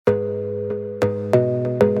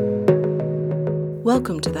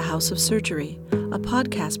Welcome to the House of Surgery, a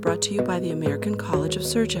podcast brought to you by the American College of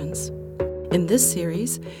Surgeons. In this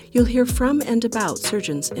series, you'll hear from and about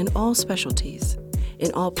surgeons in all specialties, in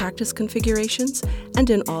all practice configurations, and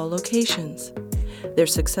in all locations. Their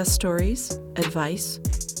success stories, advice,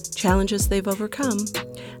 challenges they've overcome,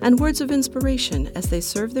 and words of inspiration as they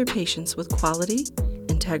serve their patients with quality,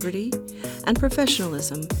 integrity, and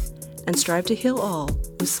professionalism, and strive to heal all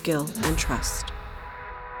with skill and trust.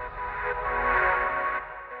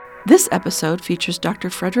 This episode features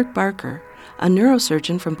Dr. Frederick Barker, a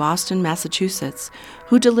neurosurgeon from Boston, Massachusetts,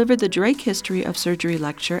 who delivered the Drake History of Surgery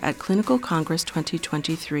lecture at Clinical Congress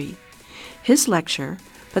 2023. His lecture,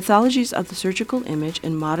 Pathologies of the Surgical Image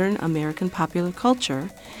in Modern American Popular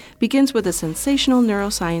Culture, begins with a sensational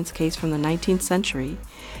neuroscience case from the 19th century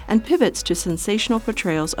and pivots to sensational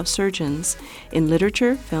portrayals of surgeons in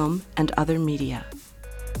literature, film, and other media.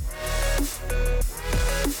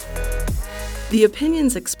 The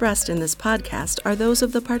opinions expressed in this podcast are those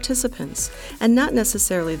of the participants and not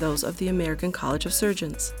necessarily those of the American College of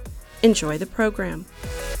Surgeons. Enjoy the program.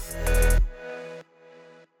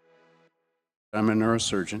 I'm a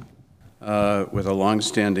neurosurgeon with a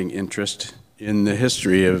long-standing interest in the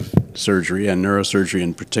history of surgery and neurosurgery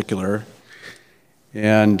in particular.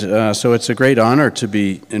 And so it's a great honor to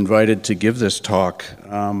be invited to give this talk.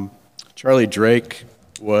 Charlie Drake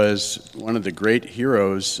was one of the great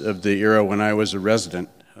heroes of the era when I was a resident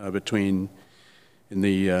in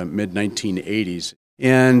the mid-1980s.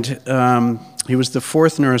 And he was the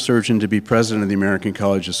fourth neurosurgeon to be president of the American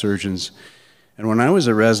College of Surgeons. And when I was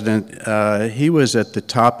a resident, he was at the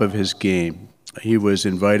top of his game. He was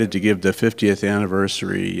invited to give the 50th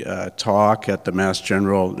anniversary talk at the Mass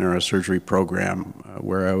General Neurosurgery program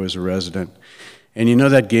where I was a resident. And you know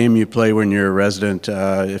that game you play when you're a resident,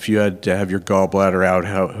 if you had to have your gallbladder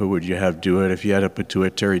out, who would you have do it? If you had a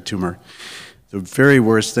pituitary tumor, the very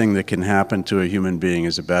worst thing that can happen to a human being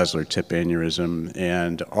is a basilar tip aneurysm.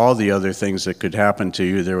 And all the other things that could happen to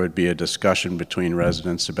you, there would be a discussion between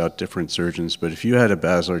residents about different surgeons. But if you had a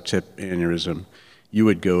basilar tip aneurysm, you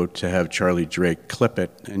would go to have Charlie Drake clip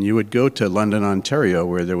it. And you would go to London, Ontario,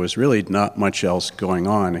 where there was really not much else going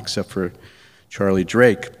on except for Charlie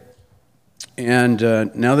Drake. And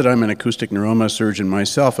now that I'm an acoustic neuroma surgeon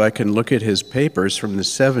myself, I can look at his papers from the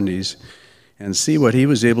 70s and see what he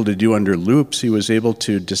was able to do under loupes. He was able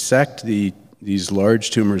to dissect these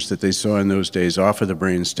large tumors that they saw in those days off of the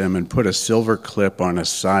brainstem and put a silver clip on a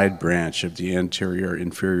side branch of the anterior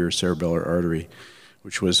inferior cerebellar artery,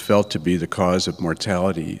 which was felt to be the cause of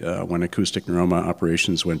mortality when acoustic neuroma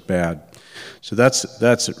operations went bad. So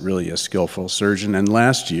that's really a skillful surgeon. And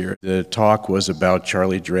last year, the talk was about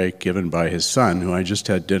Charlie Drake given by his son, who I just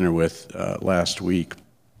had dinner with last week.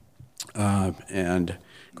 And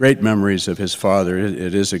great memories of his father.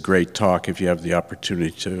 It is a great talk if you have the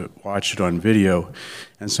opportunity to watch it on video.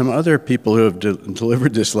 And some other people who have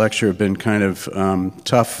delivered this lecture have been kind of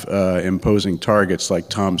tough, imposing targets, like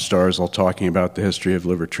Tom Starzl talking about the history of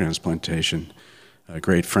liver transplantation, a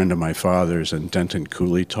great friend of my father's, and Denton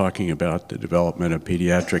Cooley talking about the development of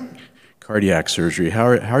pediatric cardiac surgery. How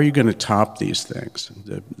are you going to top these things?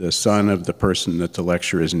 The son of the person that the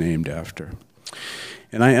lecture is named after.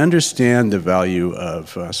 And I understand the value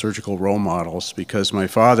of surgical role models because my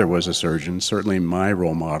father was a surgeon, certainly my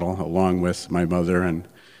role model, along with my mother and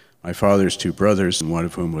my father's two brothers, one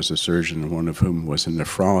of whom was a surgeon and one of whom was a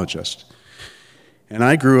nephrologist. And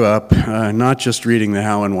I grew up not just reading the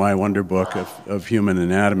How and Why Wonder Book of Human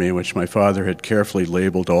Anatomy, which my father had carefully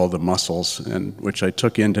labeled all the muscles, and which I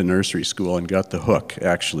took into nursery school and got the hook,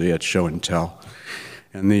 actually, at Show and Tell,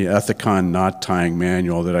 and the Ethicon knot tying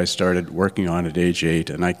manual that I started working on at age 8,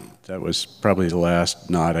 and that was probably the last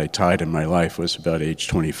knot I tied in my life, was about age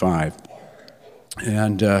 25.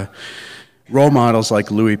 And role models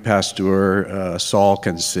like Louis Pasteur, Salk,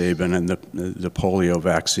 and Sabin, and the polio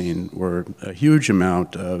vaccine were a huge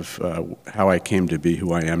amount of how I came to be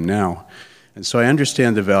who I am now. And so I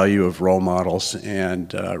understand the value of role models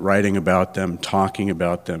and writing about them, talking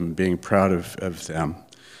about them, being proud of them.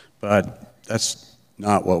 But that's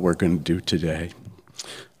not what we're going to do today.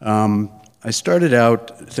 I started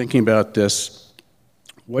out thinking about this.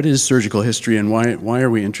 What is surgical history and why are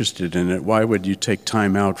we interested in it? Why would you take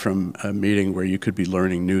time out from a meeting where you could be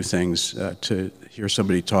learning new things to hear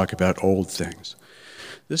somebody talk about old things?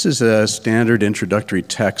 This is a standard introductory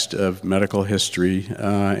text of medical history,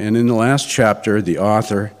 and in the last chapter, the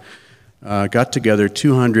author got together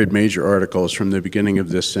 200 major articles from the beginning of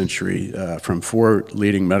this century from 4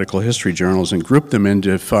 leading medical history journals and grouped them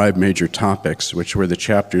into 5 major topics, which were the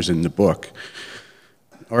chapters in the book.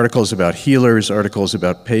 articles about healers, articles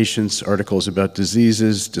about patients, articles about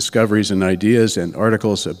diseases, discoveries and ideas, and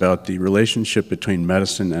articles about the relationship between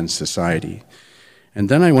medicine and society. And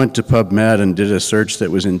then I went to PubMed and did a search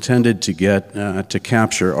that was intended to get to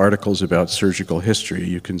capture articles about surgical history.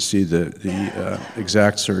 You can see the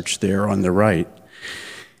exact search there on the right.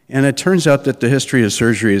 And it turns out that the history of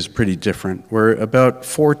surgery is pretty different. We're about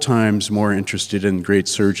 4 times more interested in great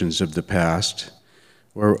surgeons of the past,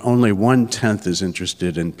 where only 1/10 is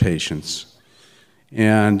interested in patients.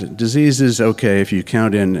 And diseases, okay, if you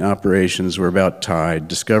count in operations, we're about tied.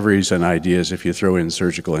 Discoveries and ideas, if you throw in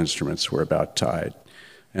surgical instruments, we're about tied.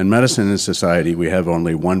 And medicine and society, we have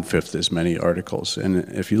only 1/5 as many articles. And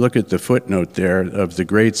if you look at the footnote there, of the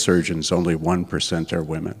great surgeons, only 1% are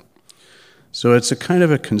women. So it's a kind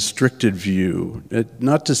of a constricted view.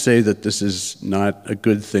 Not to say that this is not a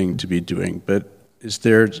good thing to be doing, but is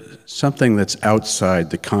there something that's outside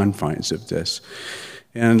the confines of this?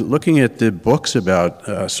 And looking at the books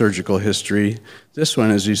about surgical history, this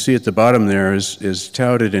one, as you see at the bottom there, is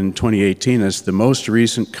touted in 2018 as the most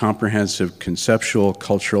recent comprehensive conceptual,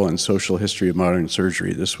 cultural, and social history of modern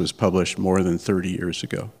surgery. This was published more than 30 years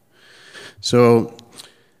ago. So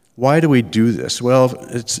why do we do this? Well,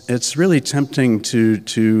 it's really tempting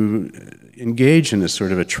to engage in a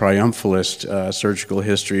sort of a triumphalist surgical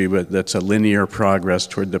history, but that's a linear progress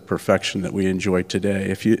toward the perfection that we enjoy today.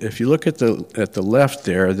 If you look at the left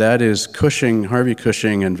there, that is Cushing, Harvey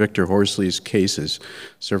Cushing and Victor Horsley's cases,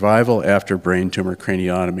 survival after brain tumor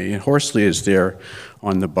craniotomy. And Horsley is there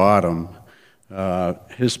on the bottom.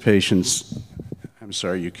 His patients, I'm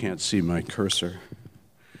sorry, you can't see my cursor.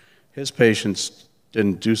 His patients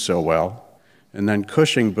didn't do so well. And then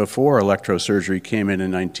Cushing before electrosurgery came in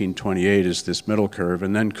 1928 is this middle curve,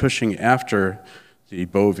 and then Cushing after the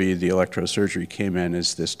Bovie, the electrosurgery came in,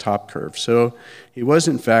 is this top curve. So he was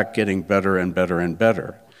in fact getting better and better and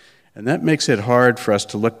better. And that makes it hard for us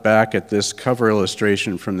to look back at this cover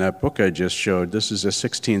illustration from that book I just showed. This is a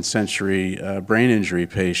 16th century brain injury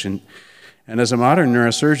patient. And as a modern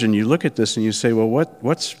neurosurgeon, you look at this and you say, well,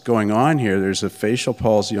 what's going on here? There's a facial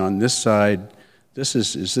palsy on this side.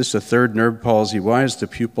 Is this a third nerve palsy? Why is the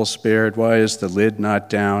pupil spared? Why is the lid not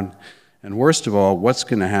down? And worst of all, what's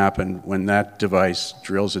going to happen when that device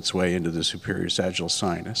drills its way into the superior sagittal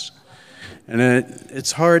sinus? And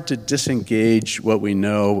it's hard to disengage what we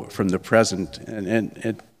know from the present.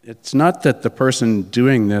 And it's not that the person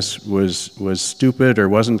doing this was stupid or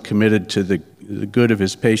wasn't committed to the good of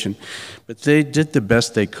his patient, but they did the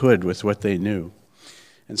best they could with what they knew.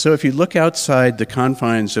 And so if you look outside the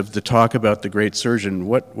confines of the talk about the great surgeon,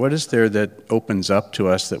 what is there that opens up to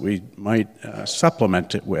us that we might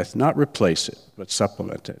supplement it with? Not replace it, but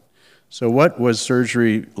supplement it. So what was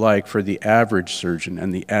surgery like for the average surgeon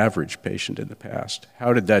and the average patient in the past?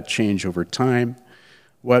 How did that change over time?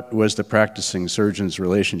 What was the practicing surgeon's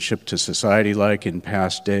relationship to society like in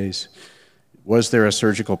past days? Was there a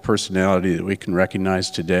surgical personality that we can recognize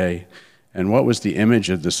today? And what was the image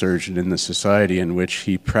of the surgeon in the society in which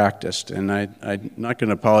he practiced? And I'm not going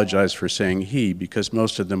to apologize for saying he, because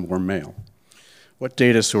most of them were male. What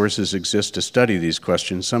data sources exist to study these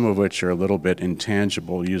questions, some of which are a little bit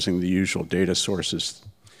intangible using the usual data sources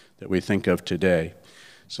that we think of today?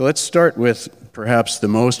 So let's start with perhaps the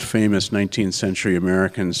most famous 19th century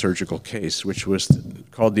American surgical case, which was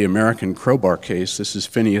called the American Crowbar case. This is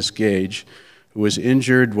Phineas Gage, who was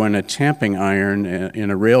injured when a tamping iron in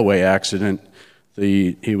a railway accident,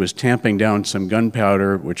 he was tamping down some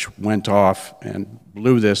gunpowder which went off and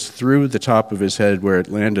blew this through the top of his head where it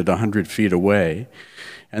landed 100 feet away.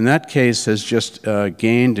 And that case has just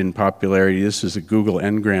gained in popularity. This is a Google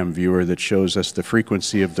Ngram viewer that shows us the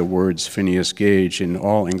frequency of the words Phineas Gage in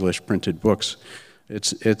all English printed books.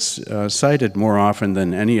 It's cited more often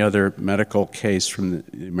than any other medical case from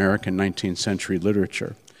the American 19th century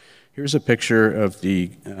literature. Here's a picture of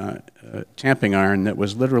the tamping iron that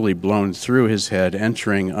was literally blown through his head,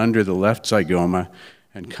 entering under the left zygoma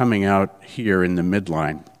and coming out here in the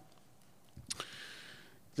midline.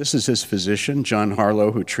 This is his physician, John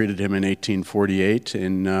Harlow, who treated him in 1848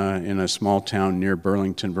 in a small town near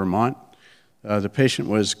Burlington, Vermont. The patient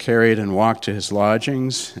was carried and walked to his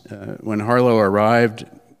lodgings. When Harlow arrived,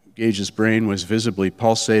 Gage's brain was visibly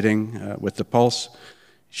pulsating with the pulse.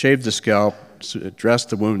 He shaved the scalp, dressed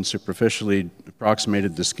the wound superficially,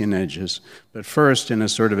 approximated the skin edges. But first, in a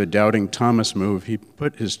sort of a doubting Thomas move, he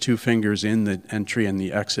put his 2 fingers in the entry and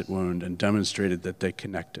the exit wound and demonstrated that they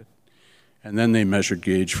connected. And then they measured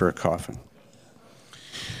Gage for a coffin.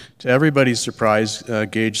 To everybody's surprise,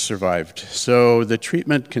 Gage survived. So the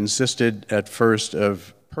treatment consisted at first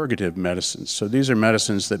of purgative medicines. So these are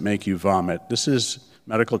medicines that make you vomit. This is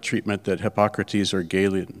medical treatment that Hippocrates or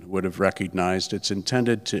Galen would have recognized. It's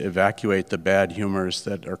intended to evacuate the bad humors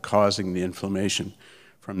that are causing the inflammation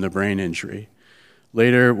from the brain injury.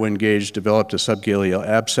 Later, when Gage developed a subgaleal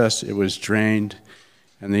abscess, it was drained,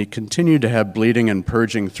 and he continued to have bleeding and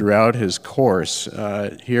purging throughout his course.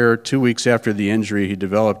 Here, 2 weeks after the injury, he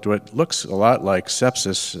developed what looks a lot like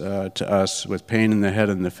sepsis to us, with pain in the head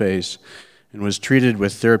and the face, and was treated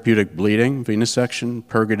with therapeutic bleeding, venesection,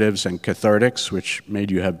 purgatives, and cathartics, which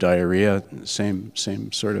made you have diarrhea. Same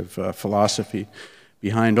sort of philosophy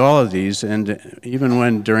behind all of these. And even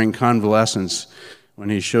when, during convalescence, when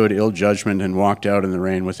he showed ill judgment and walked out in the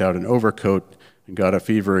rain without an overcoat and got a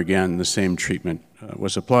fever again, the same treatment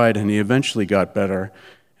was applied, and he eventually got better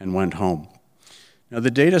and went home. Now, the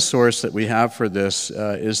data source that we have for this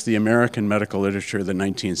is the American medical literature of the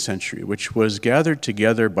 19th century, which was gathered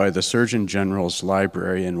together by the Surgeon General's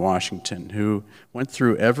Library in Washington, who went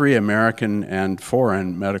through every American and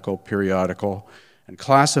foreign medical periodical and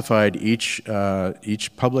classified each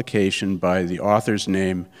publication by the author's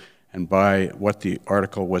name and by what the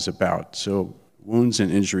article was about, so wounds and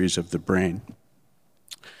injuries of the brain.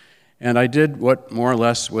 And I did what more or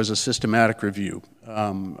less was a systematic review.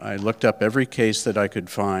 I looked up every case that I could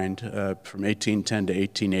find from 1810 to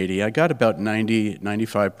 1880. I got about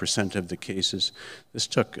 95% of the cases. This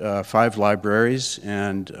took 5 libraries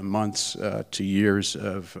and months to years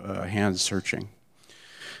of hand searching.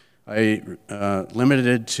 I limited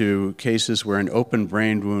it to cases where an open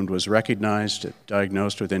brain wound was recognized,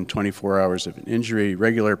 diagnosed within 24 hours of an injury,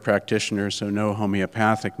 regular practitioner, so no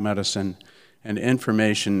homeopathic medicine, and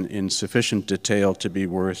information in sufficient detail to be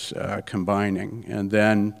worth combining. And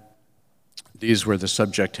then these were the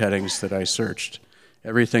subject headings that I searched.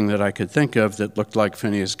 Everything that I could think of that looked like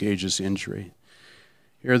Phineas Gage's injury.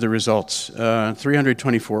 Here are the results.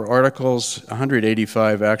 324 articles,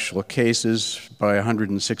 185 actual cases by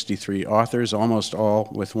 163 authors, almost all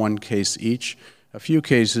with 1 case each. A few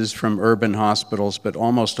cases from urban hospitals, but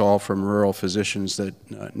almost all from rural physicians that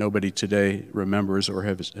nobody today remembers or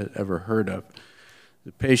has ever heard of.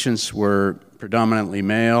 The patients were predominantly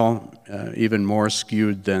male, even more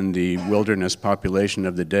skewed than the wilderness population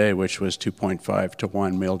of the day, which was 2.5 to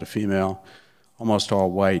 1 male to female, almost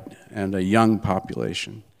all white, and a young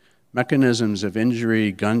population. Mechanisms of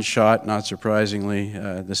injury, gunshot, not surprisingly,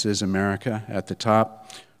 this is America at the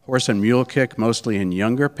top. Horse and mule kick, mostly in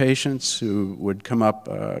younger patients who would come up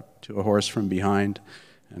to a horse from behind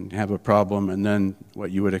and have a problem, and then what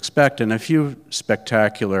you would expect, and a few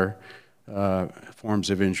spectacular forms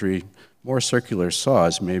of injury, more circular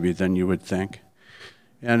saws maybe than you would think.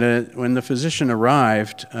 And when the physician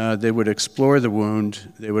arrived, they would explore the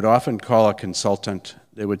wound. They would often call a consultant.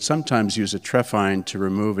 They would sometimes use a trephine to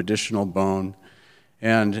remove additional bone,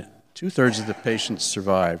 and 2/3 of the patients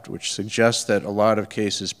survived, which suggests that a lot of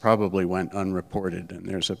cases probably went unreported, and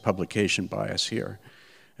there's a publication bias here.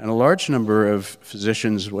 And a large number of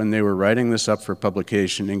physicians, when they were writing this up for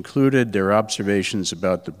publication, included their observations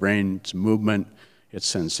about the brain's movement, its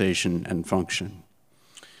sensation, and function.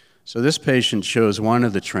 So this patient shows one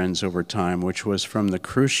of the trends over time, which was from the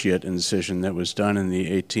cruciate incision that was done in the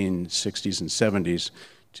 1860s and 70s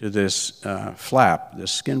to this flap,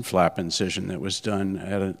 this skin flap incision that was done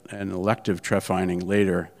at an elective trephining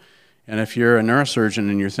later. And if you're a neurosurgeon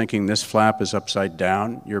and you're thinking this flap is upside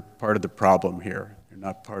down, you're part of the problem here. You're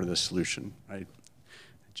not part of the solution. I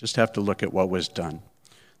just have to look at what was done.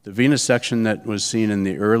 The venesection that was seen in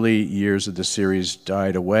the early years of the series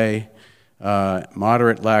died away.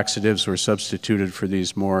 Moderate laxatives were substituted for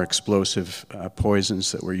these more explosive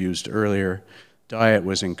poisons that were used earlier. Diet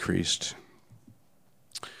was increased.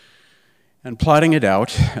 And plotting it out,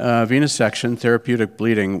 venesection, therapeutic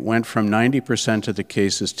bleeding, went from 90% of the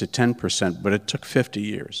cases to 10%, but it took 50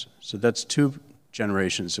 years. So that's 2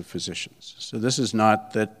 generations of physicians. So this is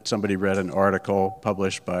not that somebody read an article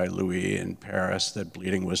published by Louis in Paris that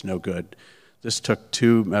bleeding was no good. This took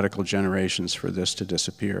 2 medical generations for this to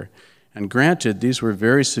disappear. And granted, these were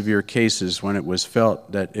very severe cases when it was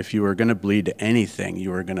felt that if you were going to bleed anything, you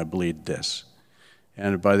were going to bleed this.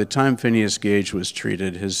 And by the time Phineas Gage was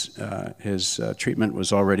treated, his treatment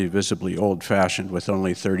was already visibly old-fashioned, with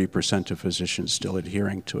only 30% of physicians still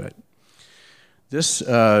adhering to it. This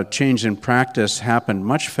change in practice happened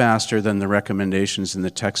much faster than the recommendations in the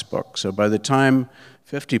textbook. So by the time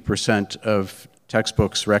 50% of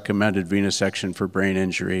textbooks recommended venesection for brain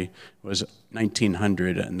injury was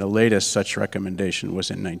 1900, and the latest such recommendation was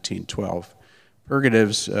in 1912.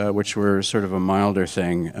 Purgatives, which were sort of a milder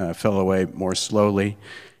thing, fell away more slowly.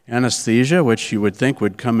 Anesthesia, which you would think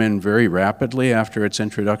would come in very rapidly after its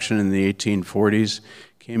introduction in the 1840s,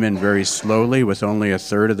 came in very slowly, with only a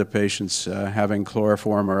third of the patients having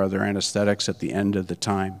chloroform or other anesthetics at the end of the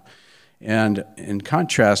time. And in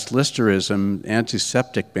contrast, Listerism,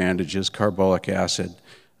 antiseptic bandages, carbolic acid,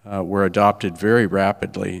 were adopted very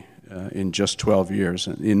rapidly in just 12 years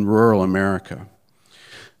in rural America.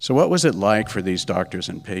 So what was it like for these doctors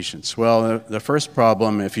and patients? Well, the first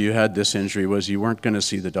problem, if you had this injury, was you weren't going to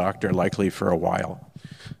see the doctor likely for a while.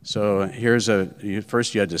 So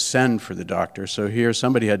first you had to send for the doctor. So here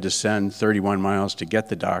somebody had to send 31 miles to get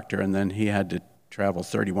the doctor, and then he had to travel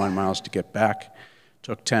 31 miles to get back. It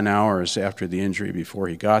took 10 hours after the injury before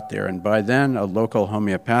he got there, and by then a local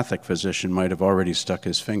homeopathic physician might have already stuck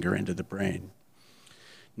his finger into the brain.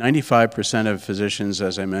 95% of physicians,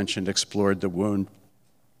 as I mentioned, explored the wound.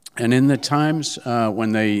 And in the times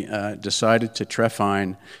when they decided to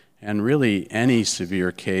trephine, and really any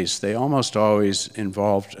severe case, they almost always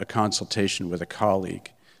involved a consultation with a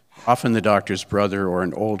colleague, often the doctor's brother or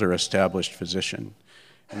an older established physician.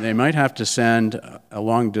 And they might have to send a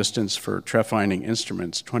long distance for trephining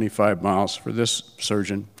instruments, 25 miles for this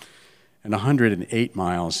surgeon, and 108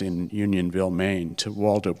 miles in Unionville, Maine, to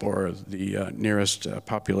Waldoboro, the nearest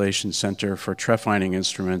population center for trephining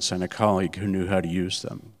instruments, and a colleague who knew how to use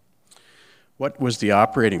them. What was the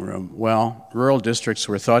operating room? Well, rural districts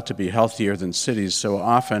were thought to be healthier than cities, so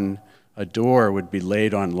often a door would be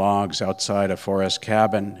laid on logs outside a forest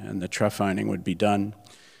cabin, and the trephining would be done.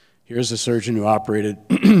 Here's a surgeon who operated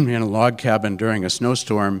in a log cabin during a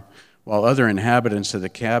snowstorm, while other inhabitants of the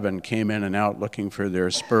cabin came in and out looking for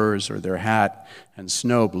their spurs or their hat, and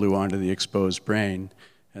snow blew onto the exposed brain.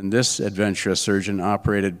 And this adventurous surgeon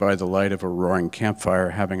operated by the light of a roaring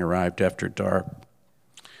campfire, having arrived after dark.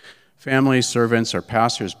 Family, servants, or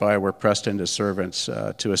passers-by were pressed into servants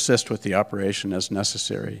to assist with the operation as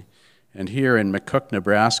necessary. And here in McCook,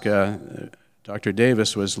 Nebraska, Dr.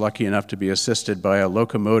 Davis was lucky enough to be assisted by a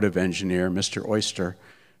locomotive engineer, Mr. Oyster,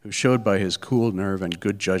 who showed by his cool nerve and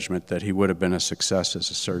good judgment that he would have been a success as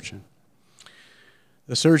a surgeon.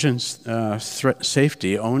 The surgeon's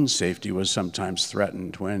own safety was sometimes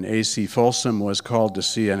threatened. When A.C. Folsom was called to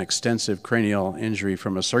see an extensive cranial injury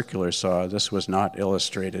from a circular saw, this was not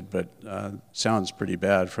illustrated, but sounds pretty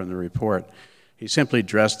bad from the report. He simply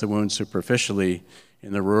dressed the wound superficially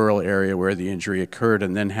in the rural area where the injury occurred,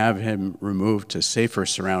 and then have him removed to safer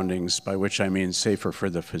surroundings, by which I mean safer for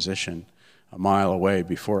the physician, a mile away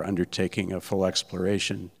before undertaking a full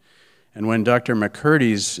exploration. And when Dr.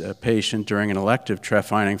 McCurdy's patient, during an elective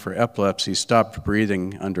trephining for epilepsy, stopped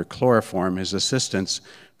breathing under chloroform, his assistants,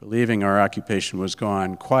 believing our occupation was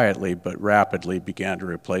gone, quietly but rapidly began to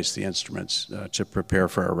replace the instruments to prepare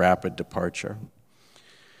for a rapid departure.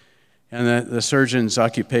 And the surgeon's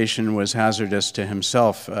occupation was hazardous to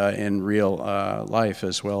himself in real life,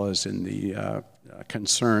 as well as in the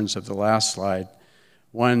concerns of the last slide.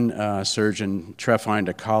 One surgeon trephined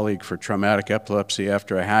a colleague for traumatic epilepsy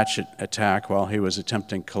after a hatchet attack while he was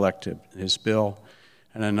attempting to collect his bill,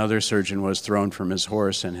 and another surgeon was thrown from his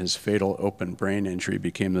horse, and his fatal open brain injury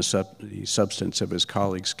became the substance of his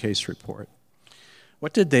colleague's case report.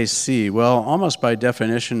 What did they see? Well, almost by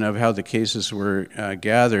definition of how the cases were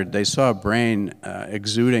gathered, they saw a brain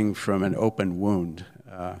exuding from an open wound.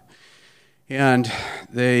 And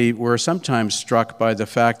they were sometimes struck by the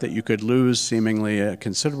fact that you could lose seemingly a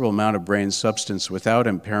considerable amount of brain substance without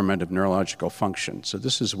impairment of neurological function. So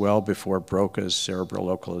this is well before Broca's cerebral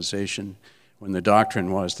localization, when the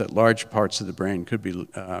doctrine was that large parts of the brain could be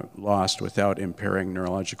lost without impairing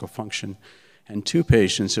neurological function. And 2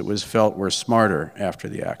 patients, it was felt, were smarter after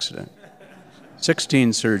the accident.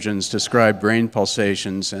 16 surgeons described brain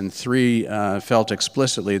pulsations, and 3 felt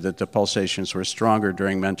explicitly that the pulsations were stronger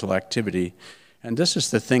during mental activity. And this is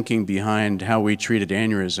the thinking behind how we treated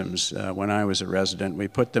aneurysms. When I was a resident, we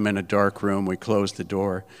put them in a dark room, we closed the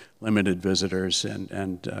door, limited visitors,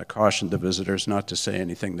 and cautioned the visitors not to say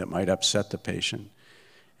anything that might upset the patient.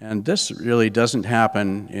 And this really doesn't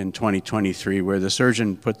happen in 2023, where the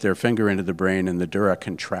surgeon put their finger into the brain and the dura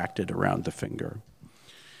contracted around the finger.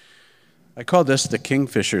 I call this the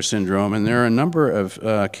Kingfisher syndrome, and there are a number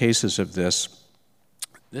of cases of this.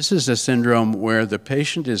 This is a syndrome where the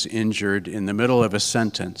patient is injured in the middle of a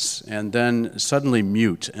sentence and then suddenly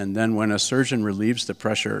mute, and then when a surgeon relieves the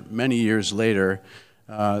pressure many years later,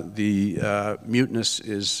 the muteness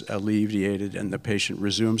is alleviated and the patient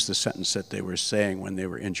resumes the sentence that they were saying when they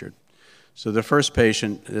were injured. So the first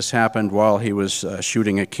patient, this happened while he was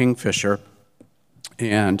shooting a kingfisher,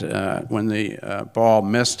 and when the ball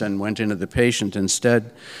missed and went into the patient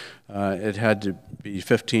instead, it had to be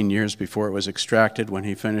 15 years before it was extracted when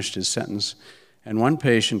he finished his sentence. And one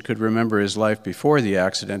patient could remember his life before the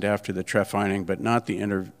accident after the trephining, but not the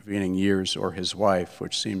intervening years or his wife,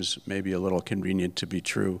 which seems maybe a little convenient to be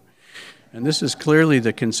true. And this is clearly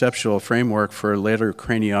the conceptual framework for later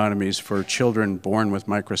craniotomies for children born with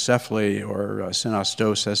microcephaly or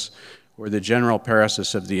synostosis, or the general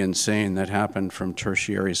paresis of the insane that happened from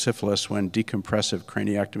tertiary syphilis when decompressive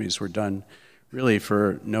craniectomies were done really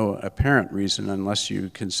for no apparent reason unless you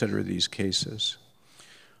consider these cases.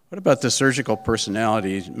 What about the surgical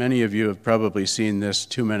personality? Many of you have probably seen this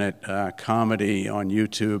 2-minute comedy on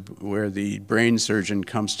YouTube where the brain surgeon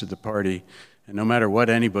comes to the party, and no matter what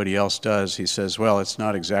anybody else does, he says, well, it's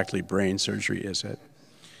not exactly brain surgery, is it?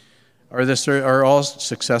 Are all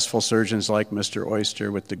successful surgeons like Mr.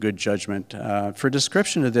 Oyster with the good judgment? For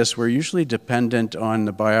description of this, we're usually dependent on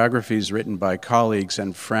the biographies written by colleagues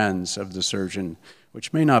and friends of the surgeon,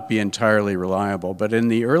 which may not be entirely reliable. But in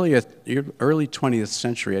the early 20th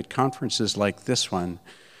century, at conferences like this one,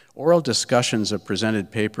 oral discussions of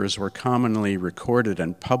presented papers were commonly recorded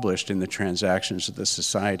and published in the Transactions of the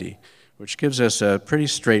Society, which gives us a pretty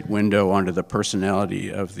straight window onto the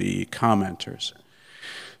personality of the commenters.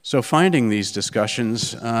 So finding these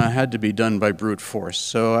discussions had to be done by brute force.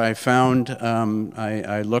 So I found,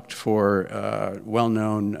 I looked for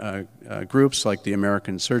well-known groups like the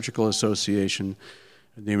American Surgical Association,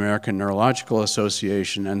 the American Neurological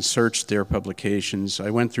Association, and searched their publications. I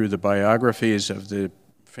went through the biographies of the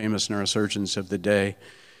famous neurosurgeons of the day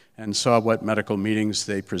and saw what medical meetings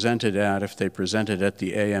they presented at. If they presented at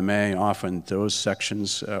the AMA, often those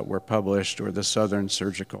sections were published, or the Southern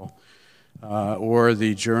Surgical. Or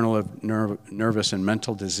the Journal of Nervous and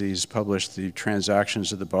Mental Disease published the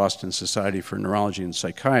Transactions of the Boston Society for Neurology and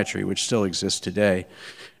Psychiatry, which still exists today.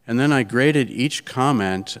 And then I graded each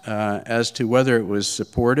comment as to whether it was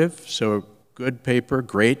supportive, so good paper,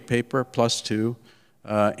 great paper, +2.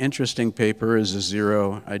 Interesting paper is a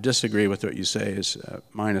 0. I disagree with what you say is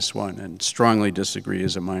 -1, and strongly disagree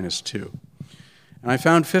is a -2. And I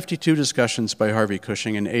found 52 discussions by Harvey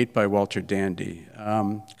Cushing and 8 by Walter Dandy.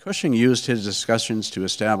 Cushing used his discussions to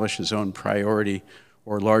establish his own priority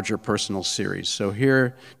or larger personal series. So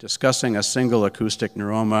here, discussing a single acoustic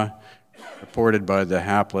neuroma reported by the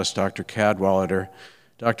hapless Dr. Cadwallader,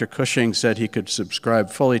 Dr. Cushing said he could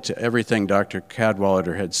subscribe fully to everything Dr.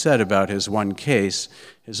 Cadwallader had said about his one case.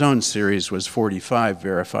 His own series was 45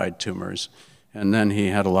 verified tumors, and then he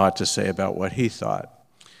had a lot to say about what he thought.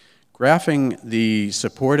 Graphing the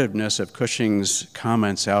supportiveness of Cushing's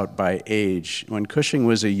comments out by age, when Cushing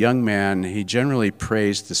was a young man, he generally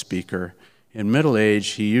praised the speaker. In middle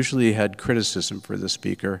age, he usually had criticism for the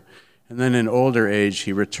speaker, and then in older age,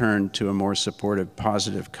 he returned to a more supportive,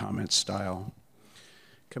 positive comment style.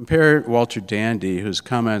 Compare Walter Dandy, whose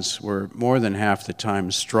comments were more than half the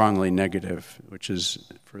time strongly negative, which is,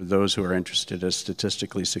 for those who are interested, a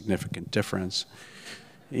statistically significant difference.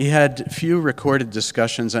 He had few recorded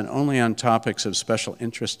discussions and only on topics of special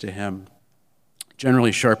interest to him,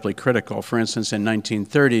 generally sharply critical. For instance, in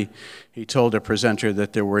 1930, he told a presenter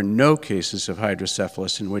that there were no cases of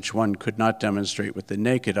hydrocephalus in which one could not demonstrate with the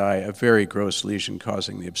naked eye a very gross lesion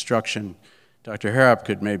causing the obstruction. Dr. Harrop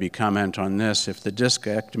could maybe comment on this. If the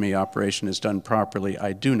discectomy operation is done properly,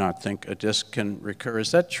 I do not think a disc can recur.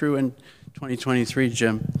 Is that true in 2023,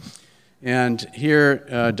 Jim? And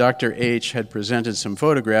here, Dr. H. had presented some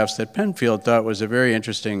photographs that Penfield thought was a very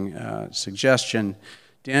interesting suggestion.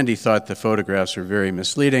 Dandy thought the photographs were very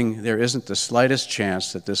misleading. There isn't the slightest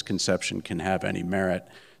chance that this conception can have any merit.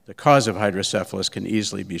 The cause of hydrocephalus can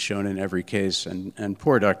easily be shown in every case, and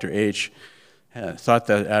poor Dr. H. thought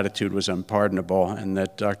that attitude was unpardonable, and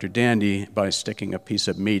that Dr. Dandy, by sticking a piece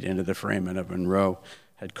of meat into the foramen of Monroe,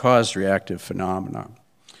 had caused reactive phenomena.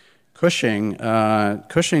 Cushing's,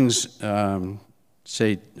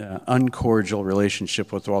 uncordial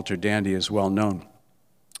relationship with Walter Dandy is well known.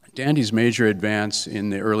 Dandy's major advance in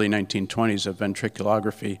the early 1920s of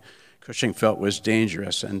ventriculography, Cushing felt was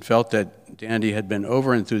dangerous and felt that Dandy had been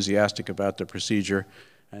overenthusiastic about the procedure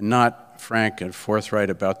and not frank and forthright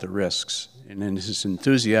about the risks. And in his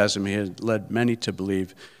enthusiasm, he had led many to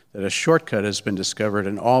believe that a shortcut has been discovered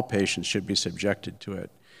and all patients should be subjected to it.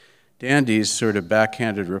 Dandy's sort of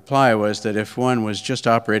backhanded reply was that if one was just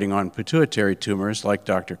operating on pituitary tumors like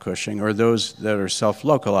Dr. Cushing or those that are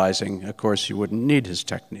self-localizing, of course you wouldn't need his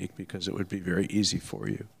technique because it would be very easy for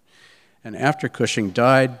you. And after Cushing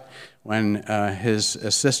died, when his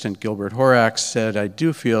assistant Gilbert Horax said, I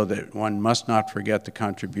do feel that one must not forget the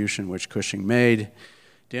contribution which Cushing made,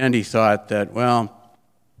 Dandy thought that, well,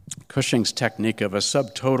 Cushing's technique of a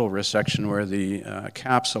subtotal resection where the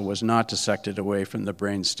capsule was not dissected away from the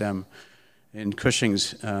brainstem in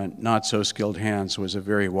Cushing's not-so-skilled hands was a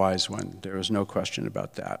very wise one. There was no question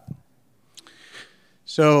about that.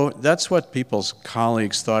 So that's what people's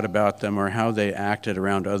colleagues thought about them, or how they acted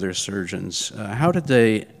around other surgeons. How did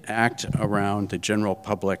they act around the general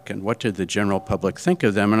public, and what did the general public think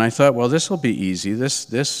of them? And I thought, well, this will be easy.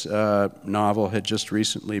 This novel had just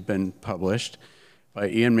recently been published by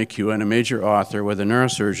Ian McEwan, a major author, with a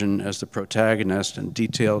neurosurgeon as the protagonist and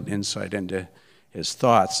detailed insight into his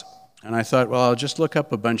thoughts. And I thought, well, I'll just look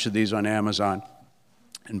up a bunch of these on Amazon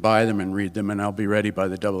and buy them and read them, and I'll be ready by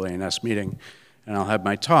the AANS meeting, and I'll have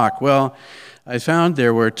my talk. Well, I found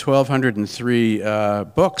there were 1,203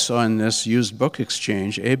 books on this used book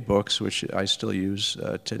exchange, Abe Books, which I still use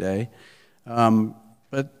today.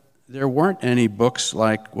 But there weren't any books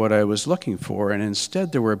like what I was looking for, and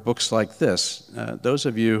instead there were books like this. Those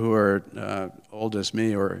of you who are old as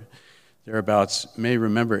me or thereabouts may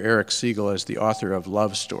remember Eric Siegel as the author of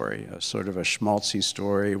Love Story, a sort of a schmaltzy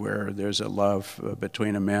story where there's a love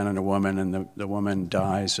between a man and a woman, and the woman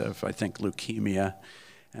dies of, I think, leukemia.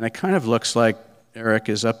 And it kind of looks like Eric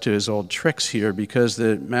is up to his old tricks here, because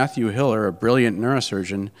Matthew Hiller, a brilliant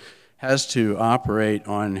neurosurgeon, has to operate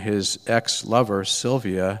on his ex-lover,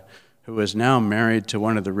 Sylvia, who is now married to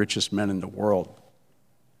one of the richest men in the world.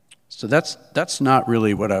 So that's not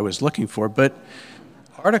really what I was looking for, but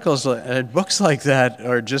articles, books like that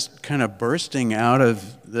are just kind of bursting out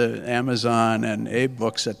of the Amazon and Abe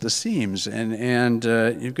Books at the seams. And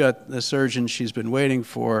you've got the surgeon she's been waiting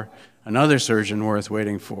for, another surgeon worth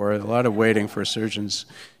waiting for, a lot of waiting for surgeons.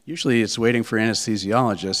 Usually it's waiting for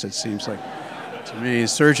anesthesiologists, it seems like to me.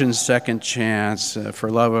 Surgeon's second chance, For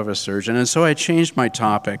Love of a Surgeon. And so I changed my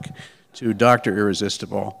topic to Dr.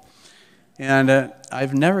 Irresistible. And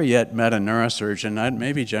I've never yet met a neurosurgeon.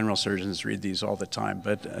 Maybe general surgeons read these all the time,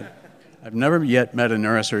 but I've never yet met a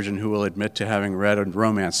neurosurgeon who will admit to having read a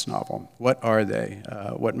romance novel. What are they?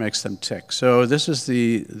 What makes them tick? So this is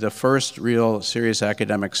the first real serious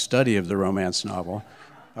academic study of the romance novel.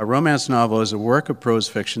 A romance novel is a work of prose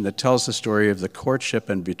fiction that tells the story of the courtship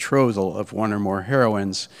and betrothal of one or more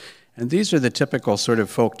heroines. And these are the typical sort of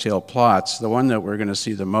folktale plots. The one that we're going to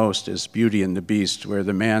see the most is Beauty and the Beast, where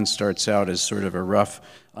the man starts out as sort of a rough,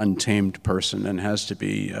 untamed person and has to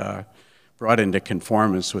be brought into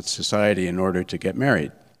conformance with society in order to get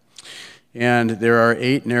married. And there are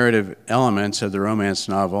 8 narrative elements of the romance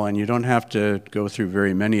novel, and you don't have to go through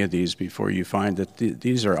very many of these before you find that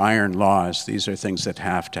these are iron laws. These are things that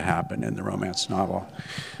have to happen in the romance novel.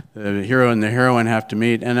 The hero and the heroine have to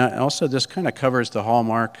meet, and also this kind of covers the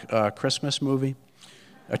Hallmark Christmas movie.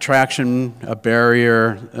 Attraction, a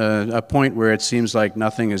barrier, a point where it seems like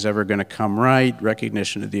nothing is ever going to come right,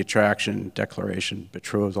 recognition of the attraction, declaration,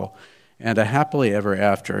 betrothal, and a happily ever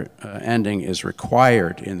after ending is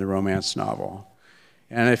required in the romance novel.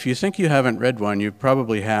 And if you think you haven't read one, you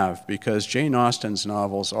probably have, because Jane Austen's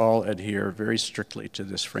novels all adhere very strictly to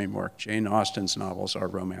this framework. Jane Austen's novels are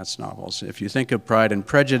romance novels. If you think of Pride and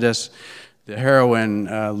Prejudice, the heroine,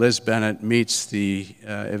 Liz Bennet, meets the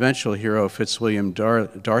eventual hero, Fitzwilliam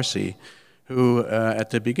Darcy, who at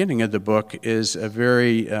the beginning of the book is a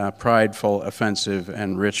very prideful, offensive,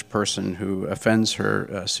 and rich person who offends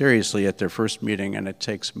her seriously at their first meeting, and it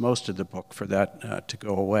takes most of the book for that to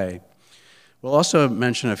go away. We'll also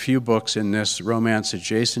mention a few books in this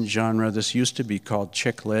romance-adjacent genre. This used to be called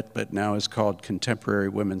chick lit, but now is called contemporary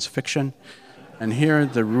women's fiction. And here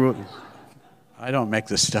the rule, I don't make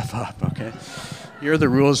this stuff up, okay? Here the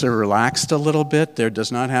rules are relaxed a little bit. There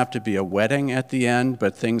does not have to be a wedding at the end,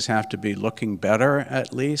 but things have to be looking better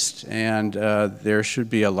at least, and there should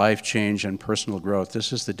be a life change and personal growth.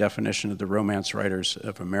 This is the definition of the romance writers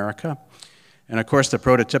of America. And of course, the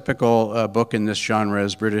prototypical book in this genre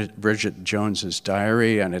is Bridget Jones's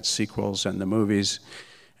Diary and its sequels and the movies.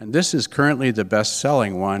 And this is currently the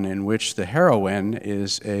best-selling one, in which the heroine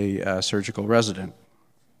is a surgical resident.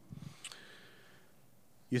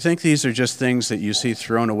 You think these are just things that you see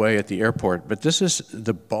thrown away at the airport, but this is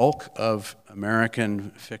the bulk of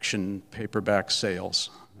American fiction paperback sales.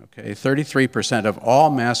 Okay, 33% of all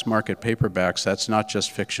mass-market paperbacks, that's not just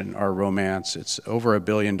fiction, are romance. It's over $1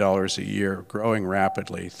 billion a year, growing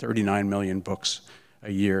rapidly, 39 million books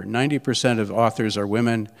a year. 90% of authors are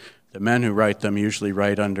women. The men who write them usually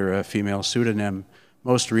write under a female pseudonym.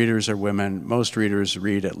 Most readers are women. Most readers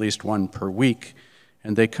read at least one per week,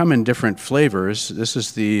 and they come in different flavors. This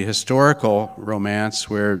is the historical romance,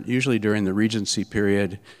 where usually during the Regency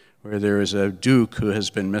period, where there is a duke who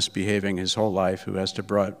has been misbehaving his whole life, who has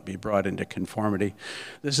to be brought into conformity.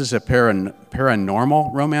 This is a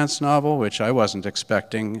paranormal romance novel, which I wasn't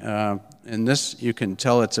expecting. In this, you can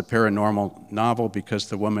tell it's a paranormal novel because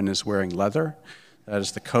the woman is wearing leather. That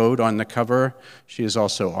is the code on the cover. She is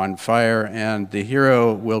also on fire, and the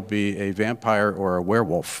hero will be a vampire or a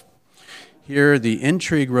werewolf. Here, the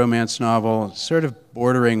intrigue romance novel, sort of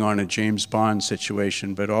bordering on a James Bond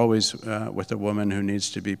situation, but always with a woman who needs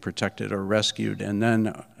to be protected or rescued. And then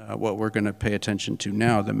what we're going to pay attention to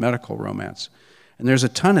now, the medical romance. And there's a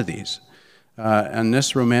ton of these. On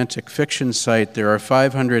this romantic fiction site, there are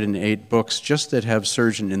 508 books just that have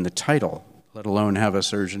surgeon in the title, let alone have a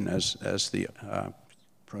surgeon as the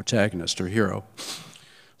protagonist or hero.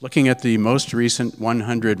 Looking at the most recent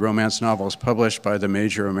 100 romance novels published by the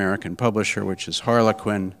major American publisher, which is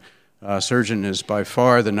Harlequin, surgeon is by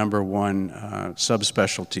far the #1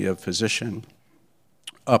 subspecialty of physician,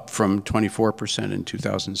 up from 24% in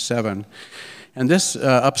 2007. And this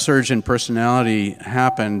upsurge in personality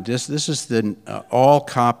happened. This is the all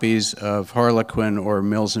copies of Harlequin or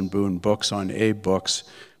Mills and Boon books on Abe Books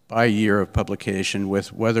by year of publication,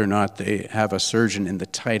 with whether or not they have a surgeon in the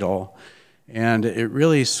title. And it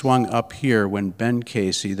really swung up here when Ben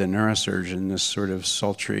Casey, the neurosurgeon, this sort of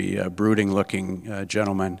sultry, brooding-looking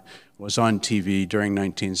gentleman, was on TV during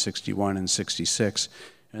 1961 and 66.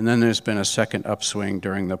 And then there's been a second upswing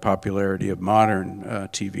during the popularity of modern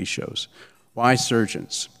TV shows. Why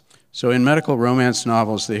surgeons? So in medical romance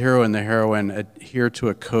novels, the hero and the heroine adhere to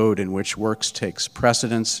a code in which works takes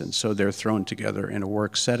precedence, and so they're thrown together in a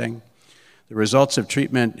work setting. The results of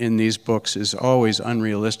treatment in these books is always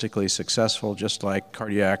unrealistically successful, just like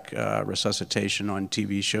cardiac resuscitation on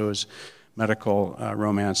TV shows. Medical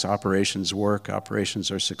romance operations work, operations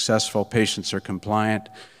are successful, patients are compliant,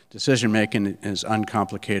 decision-making is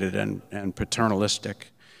uncomplicated and paternalistic.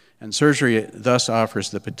 And surgery thus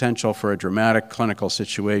offers the potential for a dramatic clinical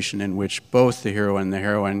situation in which both the hero and the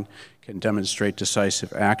heroine can demonstrate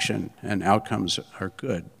decisive action and outcomes are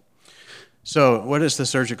good. So what is the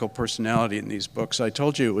surgical personality in these books? I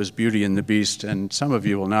told you it was Beauty and the Beast, and some of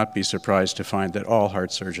you will not be surprised to find that all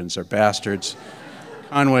heart surgeons are bastards.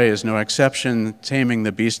 Conway is no exception. Taming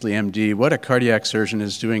the Beastly MD. What a cardiac surgeon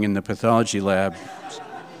is doing in the pathology lab,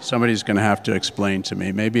 somebody's going to have to explain to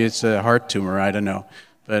me. Maybe it's a heart tumor, I don't know.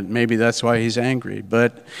 But maybe that's why he's angry.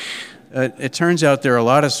 But it turns out there are a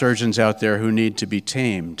lot of surgeons out there who need to be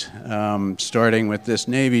tamed, starting with this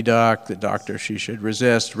Navy doc, the doctor she should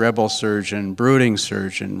resist, rebel surgeon, brooding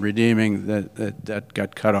surgeon, redeeming that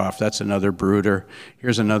got cut off. That's another brooder.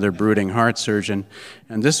 Here's another brooding heart surgeon.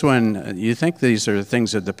 And this one, you think these are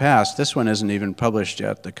things of the past. This one isn't even published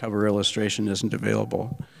yet. The cover illustration isn't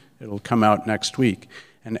available. It'll come out next week.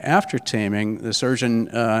 And after taming, the surgeon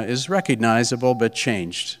is recognizable but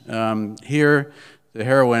changed. Here, the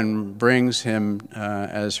heroine brings him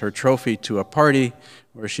as her trophy to a party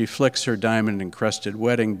where she flicks her diamond-encrusted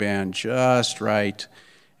wedding band just right.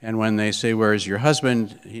 And when they say, "Where's your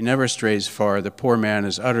husband?" he never strays far. The poor man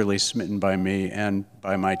is utterly smitten by me and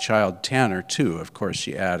by my child Tanner, too, of course,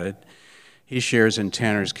 she added. He shares in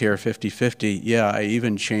Tanner's care 50-50. "Yeah, I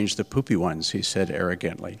even changed the poopy ones," he said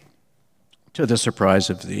arrogantly, to the surprise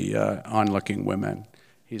of the onlooking women.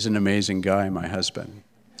 He's an amazing guy, my husband.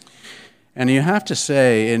 And you have to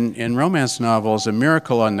say, in romance novels, a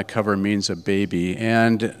miracle on the cover means a baby.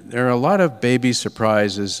 And there are a lot of baby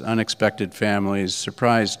surprises, unexpected families,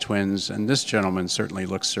 surprise twins, and this gentleman certainly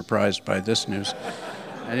looks surprised by this news.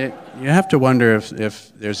 And you have to wonder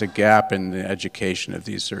if there's a gap in the education of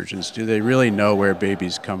these surgeons. Do they really know where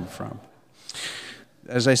babies come from?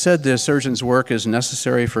 As I said, the surgeon's work is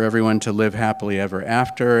necessary for everyone to live happily ever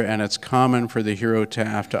after, and it's common for the hero to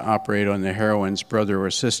have to operate on the heroine's brother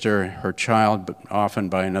or sister, her child, but often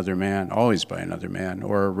by another man, always by another man,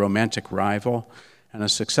 or a romantic rival. And a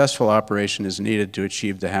successful operation is needed to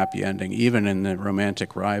achieve the happy ending, even in the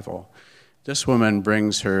romantic rival. This woman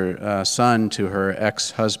brings her son to her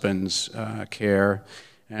ex-husband's care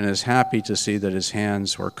and is happy to see that his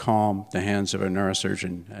hands were calm, the hands of a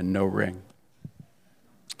neurosurgeon, and no ring.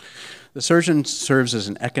 The surgeon serves as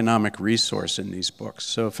an economic resource in these books.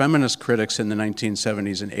 So feminist critics in the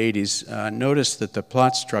 1970s and 80s noticed that the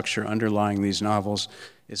plot structure underlying these novels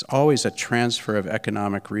is always a transfer of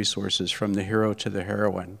economic resources from the hero to the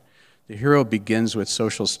heroine. The hero begins with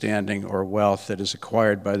social standing or wealth that is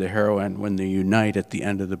acquired by the heroine when they unite at the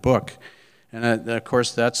end of the book. And of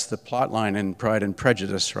course, that's the plot line in Pride and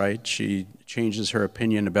Prejudice, right? She changes her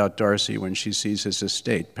opinion about Darcy when she sees his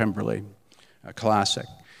estate, Pemberley, a classic.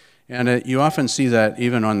 And you often see that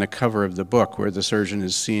even on the cover of the book, where the surgeon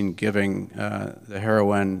is seen giving the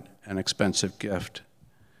heroine an expensive gift.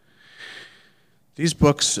 These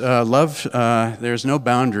books, there's no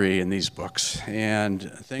boundary in these books,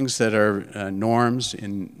 and things that are norms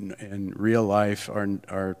in real life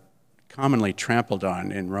are commonly trampled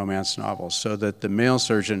on in romance novels, so that the male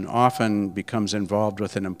surgeon often becomes involved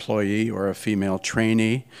with an employee or a female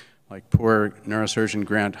trainee, like poor neurosurgeon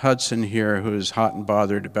Grant Hudson here, who's hot and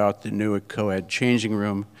bothered about the new co-ed changing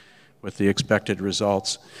room with the expected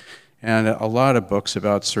results, and a lot of books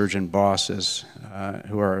about surgeon bosses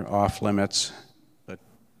who are off limits, but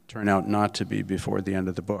turn out not to be before the end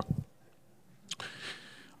of the book.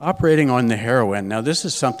 Operating on the heroine. Now, this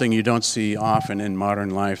is something you don't see often in modern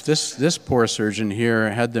life. This poor surgeon here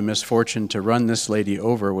had the misfortune to run this lady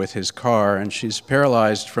over with his car, and she's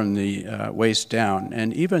paralyzed from the waist down.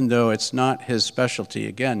 And even though it's not his specialty,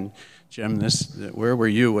 again, Jim, where were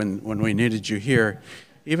you when we needed you here?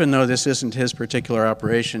 Even though this isn't his particular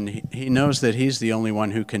operation, he knows that he's the only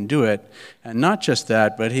one who can do it. And not just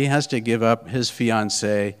that, but he has to give up his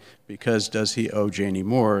fiancée because does he owe Janie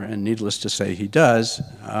Moore? And needless to say, he does.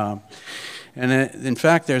 In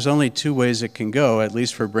fact, there's only two ways it can go, at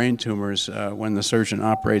least for brain tumors, when the surgeon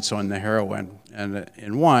operates on the heroine. And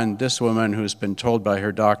in one, this woman who's been told by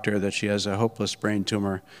her doctor that she has a hopeless brain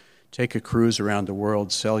tumor, take a cruise around the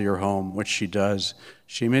world, sell your home, which she does.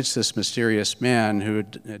 She meets this mysterious man who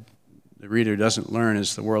the reader doesn't learn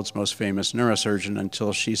is the world's most famous neurosurgeon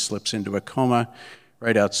until she slips into a coma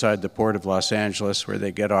right outside the port of Los Angeles, where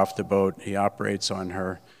they get off the boat. He operates on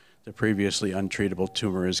her. The previously untreatable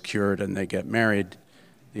tumor is cured, and they get married.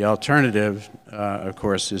 The alternative, of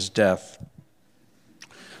course, is death.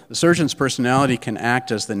 The surgeon's personality can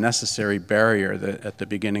act as the necessary barrier at the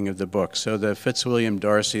beginning of the book. So the Fitzwilliam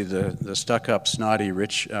Darcy, the stuck-up, snotty,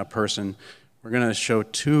 rich person, we're going to show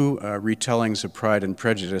two retellings of Pride and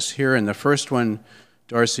Prejudice. Here in the first one,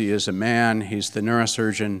 Darcy is a man, he's the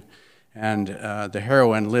neurosurgeon, and the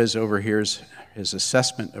heroine, Liz, overhears his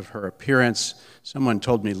assessment of her appearance. Someone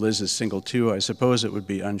told me Liz is single too. I suppose it would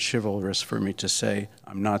be unchivalrous for me to say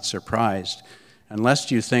I'm not surprised.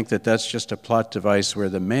 Unless you think that that's just a plot device where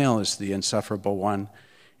the male is the insufferable one.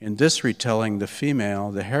 In this retelling, the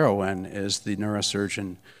female, the heroine, is the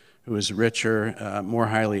neurosurgeon who is richer, more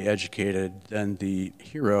highly educated than the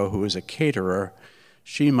hero, who is a caterer.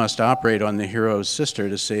 She must operate on the hero's sister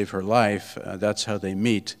to save her life. That's how they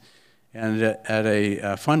meet. And at a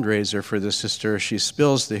fundraiser for the sister, she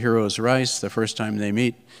spills the hero's rice the first time they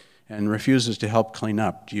meet and refuses to help clean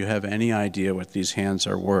up. Do you have any idea what these hands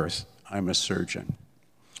are worth? I'm a surgeon.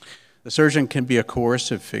 The surgeon can be a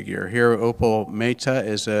coercive figure. Here, Opal Mehta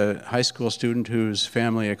is a high school student whose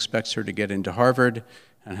family expects her to get into Harvard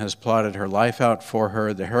and has plotted her life out for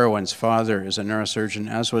her. The heroine's father is a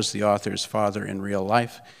neurosurgeon, as was the author's father in real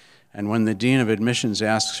life. And when the dean of admissions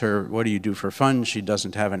asks her, what do you do for fun? She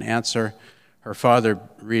doesn't have an answer. Her father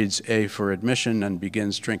reads A for admission and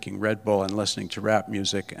begins drinking Red Bull and listening to rap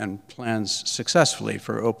music and plans successfully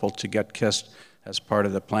for Opal to get kissed as part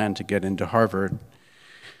of the plan to get into Harvard.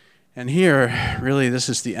 And here, really, this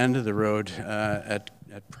is the end of the road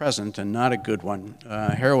at present, and not a good one.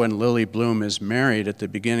 Heroine Lily Bloom is married at the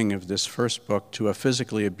beginning of this first book to a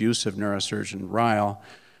physically abusive neurosurgeon, Ryle,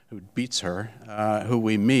 who beats her, who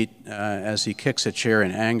we meet as he kicks a chair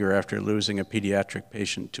in anger after losing a pediatric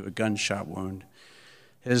patient to a gunshot wound.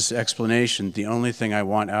 His explanation, the only thing I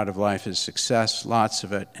want out of life is success, lots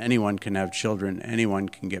of it. Anyone can have children, anyone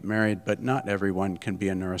can get married, but not everyone can be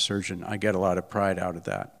a neurosurgeon. I get a lot of pride out of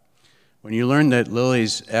that. When you learn that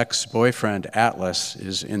Lily's ex-boyfriend, Atlas,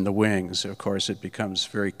 is in the wings, of course, it becomes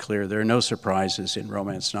very clear. There are no surprises in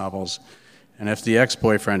romance novels. And if the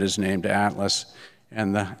ex-boyfriend is named Atlas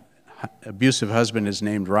and the abusive husband is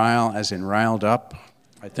named Ryle, as in riled up,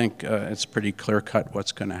 I think it's pretty clear-cut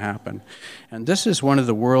what's going to happen. And this is one of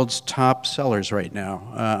the world's top sellers right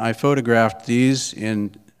now. I photographed these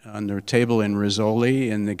on the table in Rizzoli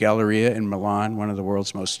in the Galleria in Milan, one of the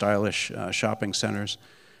world's most stylish shopping centers.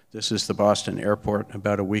 This is the Boston airport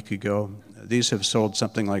about a week ago. These have sold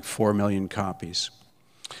something like 4 million copies.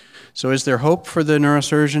 So is there hope for the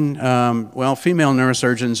neurosurgeon? Well, female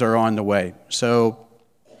neurosurgeons are on the way. So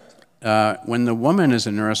when the woman is a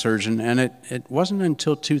neurosurgeon, and it wasn't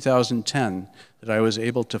until 2010 that I was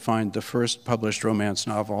able to find the first published romance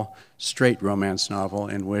novel, straight romance novel,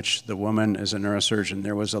 in which the woman is a neurosurgeon.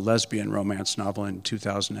 There was a lesbian romance novel in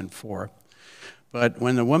 2004. But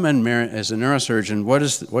when the woman is a neurosurgeon, what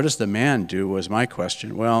does the man do, was my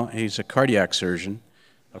question. Well, he's a cardiac surgeon,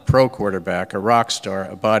 a pro quarterback, a rock star,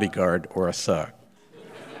 a bodyguard, or a thug.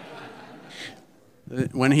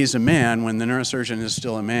 When he's a man, when the neurosurgeon is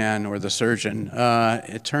still a man, or the surgeon,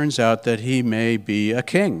 it turns out that he may be a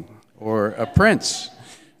king, or a prince,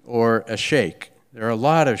 or a sheikh. There are a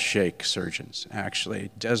lot of sheikh surgeons,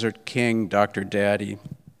 actually. Desert King, Dr. Daddy,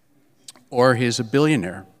 or he's a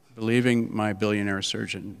billionaire. Believing my billionaire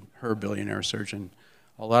surgeon, her billionaire surgeon,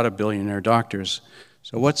 a lot of billionaire doctors.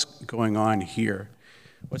 So what's going on here?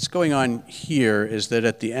 What's going on here is that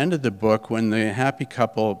at the end of the book, when the happy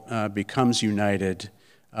couple becomes united,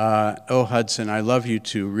 oh, Hudson, I love you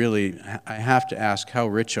too, really, I have to ask, how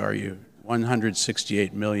rich are you?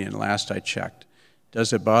 168 million, last I checked.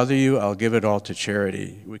 Does it bother you? I'll give it all to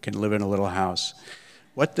charity. We can live in a little house.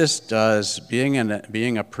 What this does, being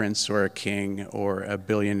a prince or a king or a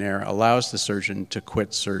billionaire, allows the surgeon to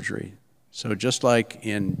quit surgery. So just like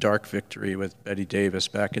in Dark Victory with Bette Davis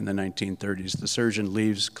back in the 1930s, the surgeon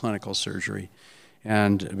leaves clinical surgery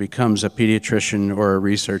and becomes a pediatrician or a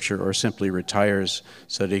researcher or simply retires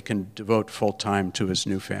so that he can devote full time to his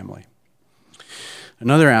new family.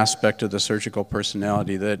 Another aspect of the surgical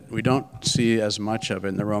personality that we don't see as much of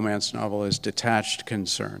in the romance novel is detached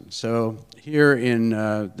concern. So here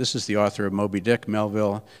this is the author of Moby Dick,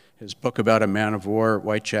 Melville, his book about a man of war,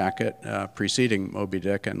 White Jacket, preceding Moby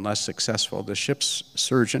Dick and less successful. The ship's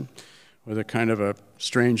surgeon, with a kind of a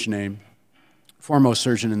strange name, foremost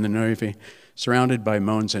surgeon in the Navy, surrounded by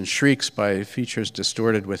moans and shrieks, by features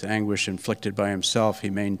distorted with anguish inflicted by himself,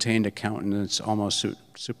 he maintained a countenance almost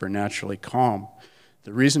supernaturally calm.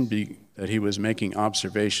 The reason being that he was making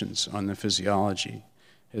observations on the physiology.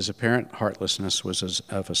 His apparent heartlessness was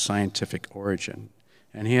of a scientific origin.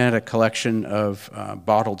 And he had a collection of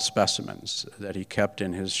bottled specimens that he kept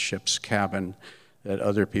in his ship's cabin that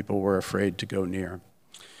other people were afraid to go near.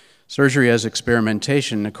 Surgery as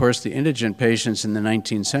experimentation. Of course, the indigent patients in the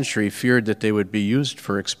 19th century feared that they would be used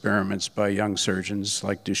for experiments by young surgeons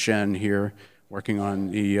like Duchenne here, working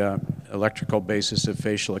on the electrical basis of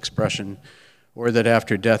facial expression, or that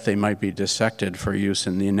after death they might be dissected for use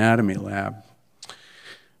in the anatomy lab.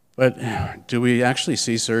 But do we actually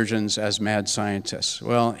see surgeons as mad scientists?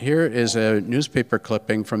 Well, here is a newspaper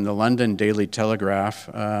clipping from the London Daily Telegraph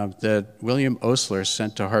that William Osler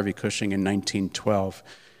sent to Harvey Cushing in 1912.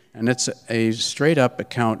 And it's a straight-up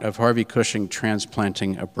account of Harvey Cushing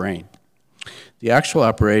transplanting a brain. The actual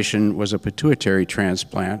operation was a pituitary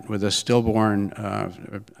transplant with a stillborn,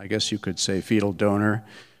 I guess you could say, fetal donor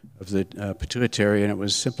of the pituitary, and it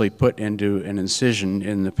was simply put into an incision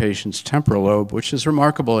in the patient's temporal lobe, which is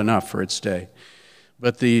remarkable enough for its day.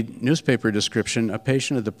 But the newspaper description, a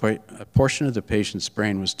portion of the patient's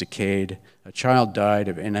brain was decayed. A child died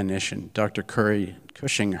of inanition. Dr.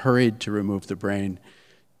 Cushing hurried to remove the brain.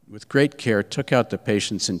 With great care, took out the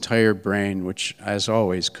patient's entire brain, which, as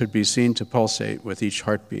always, could be seen to pulsate with each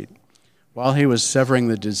heartbeat. While he was severing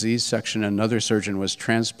the diseased section, another surgeon was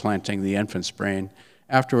transplanting the infant's brain.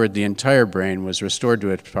 Afterward, the entire brain was restored to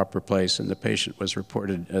its proper place, and the patient was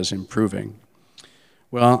reported as improving.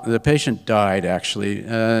 Well, the patient died, actually,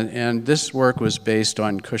 and this work was based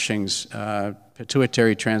on Cushing's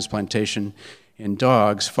pituitary transplantation in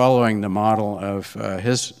dogs, following the model of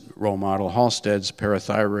his role model, Halstead's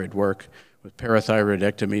parathyroid work with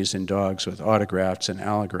parathyroidectomies in dogs with autografts and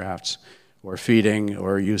allografts, or feeding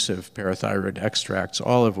or use of parathyroid extracts,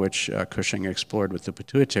 all of which Cushing explored with the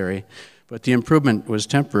pituitary. But the improvement was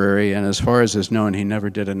temporary, and as far as is known, he never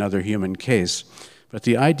did another human case. But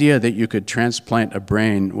the idea that you could transplant a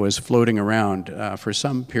brain was floating around for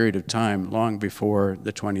some period of time, long before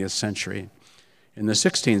the 20th century. In the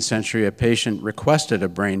 16th century, a patient requested a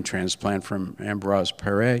brain transplant from Ambroise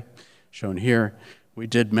Paré, shown here. We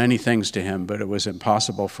did many things to him, but it was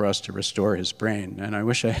impossible for us to restore his brain. And I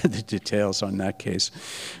wish I had the details on that case.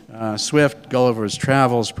 Swift, Gulliver's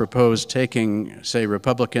Travels, proposed taking, say,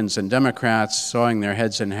 Republicans and Democrats, sawing their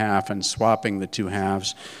heads in half and swapping the two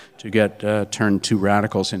halves to turn two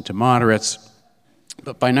radicals into moderates.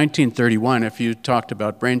 But by 1931, if you talked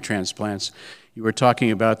about brain transplants, you were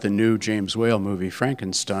talking about the new James Whale movie,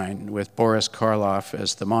 Frankenstein, with Boris Karloff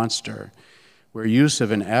as the monster, where use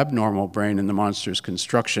of an abnormal brain in the monster's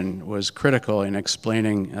construction was critical in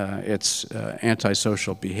explaining its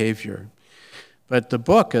antisocial behavior. But the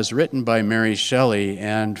book, as written by Mary Shelley,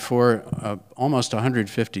 and for almost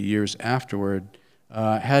 150 years afterward,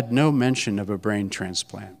 had no mention of a brain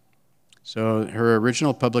transplant. So her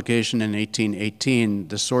original publication in 1818,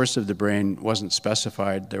 the source of the brain wasn't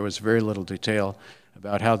specified. There was very little detail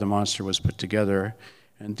about how the monster was put together.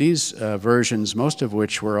 And these versions, most of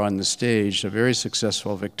which were on the stage, a very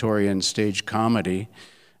successful Victorian stage comedy,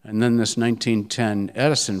 and then this 1910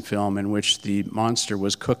 Edison film in which the monster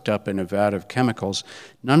was cooked up in a vat of chemicals,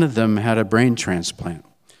 none of them had a brain transplant.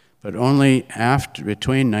 But only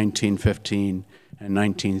between 1915 and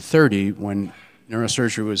 1930, when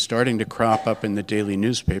neurosurgery was starting to crop up in the daily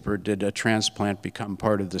newspaper, did a transplant become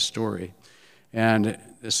part of the story. And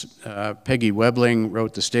Peggy Webling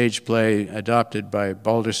wrote the stage play, adopted by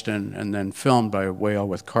Balderston, and then filmed by Whale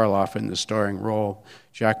with Karloff in the starring role.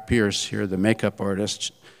 Jack Pierce, here the makeup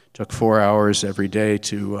artist, took 4 hours every day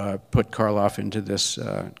to put Karloff into this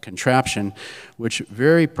contraption, which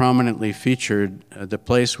very prominently featured the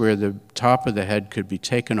place where the top of the head could be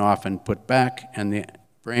taken off and put back, and the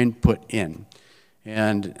brain put in.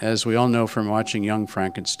 And as we all know from watching Young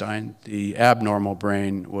Frankenstein, the abnormal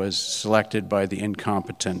brain was selected by the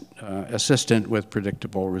incompetent assistant with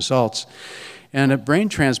predictable results. And a brain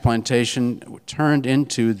transplantation turned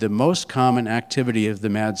into the most common activity of the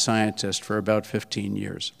mad scientist for about 15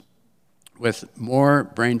 years, with more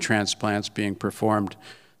brain transplants being performed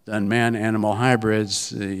than man-animal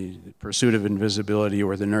hybrids, the pursuit of invisibility,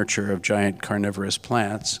 or the nurture of giant carnivorous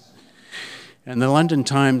plants. And the London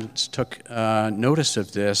Times took notice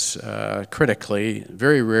of this critically.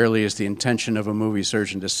 Very rarely is the intention of a movie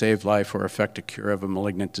surgeon to save life or effect a cure of a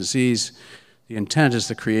malignant disease. The intent is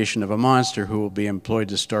the creation of a monster who will be employed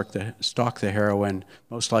to stalk the heroine,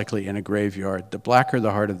 most likely in a graveyard. The blacker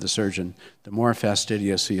the heart of the surgeon, the more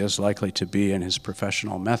fastidious he is likely to be in his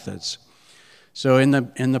professional methods. So in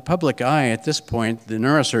the public eye at this point, the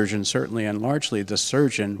neurosurgeon certainly, and largely the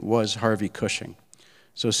surgeon, was Harvey Cushing.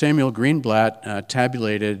 So Samuel Greenblatt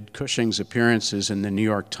tabulated Cushing's appearances in the New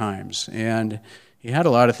York Times, and he had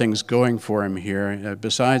a lot of things going for him here.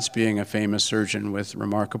 Besides being a famous surgeon with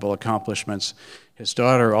remarkable accomplishments, his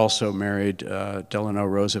daughter also married Delano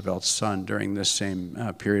Roosevelt's son during this same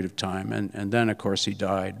period of time, and then, of course, he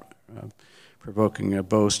died, provoking a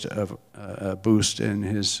boost in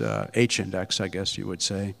his H-index, I guess you would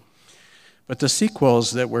say. But the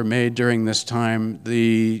sequels that were made during this time,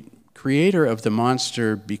 the creator of the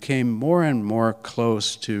monster became more and more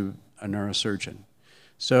close to a neurosurgeon.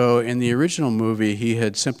 So in the original movie, he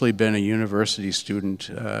had simply been a university student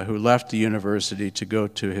who left the university to go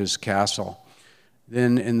to his castle.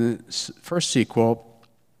 Then in the first sequel,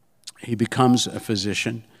 he becomes a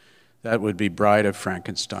physician. That would be Bride of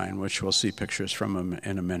Frankenstein, which we'll see pictures from him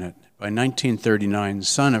in a minute. By 1939,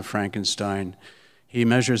 Son of Frankenstein, he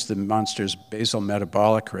measures the monster's basal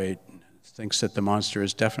metabolic rate, thinks that the monster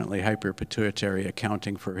is definitely hyperpituitary,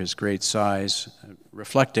 accounting for his great size,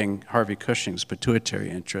 reflecting Harvey Cushing's pituitary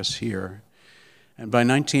interests here. And by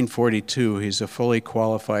 1942, he's a fully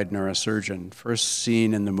qualified neurosurgeon, first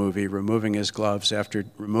seen in the movie removing his gloves after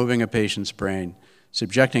removing a patient's brain,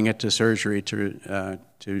 subjecting it to surgery to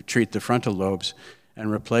treat the frontal lobes, and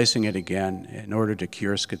replacing it again in order to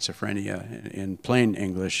cure schizophrenia. In plain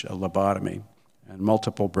English, a lobotomy, and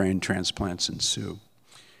multiple brain transplants ensue.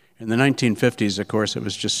 In the 1950s, of course, it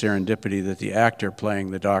was just serendipity that the actor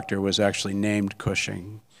playing the doctor was actually named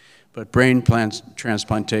Cushing. But brain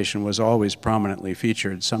transplantation was always prominently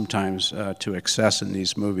featured, sometimes to excess in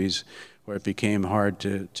these movies, where it became hard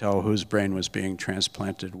to tell whose brain was being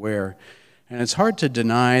transplanted where. And it's hard to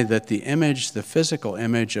deny that the image, the physical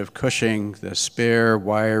image of Cushing, the spare,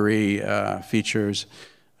 wiry features,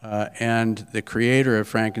 and the creator of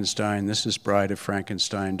Frankenstein, this is Bride of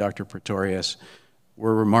Frankenstein, Dr. Pretorius,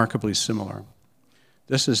 were remarkably similar.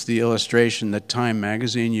 This is the illustration that Time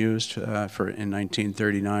magazine used in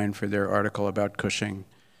 1939 for their article about Cushing.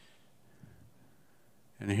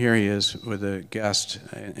 And here he is with a guest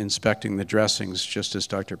inspecting the dressings, just as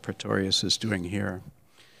Dr. Pretorius is doing here.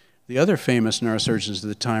 The other famous neurosurgeons of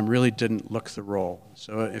the time really didn't look the role.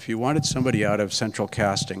 So if you wanted somebody out of central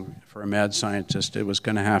casting for a mad scientist, it was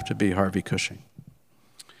going to have to be Harvey Cushing.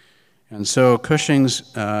 And so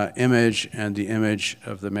Cushing's image and the image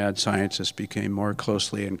of the mad scientist became more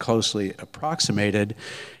closely and closely approximated,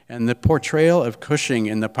 and the portrayal of Cushing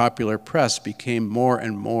in the popular press became more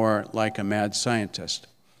and more like a mad scientist.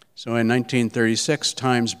 So in 1936,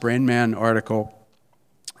 Times Brain Man article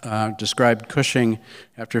described Cushing,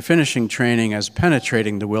 after finishing training, as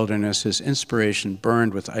penetrating the wilderness. His inspiration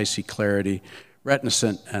burned with icy clarity.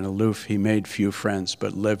 Reticent and aloof, he made few friends,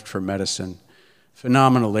 but lived for medicine.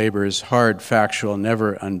 Phenomenal labors, hard, factual,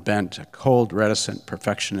 never unbent, a cold, reticent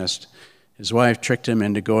perfectionist. His wife tricked him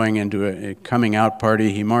into going into a coming out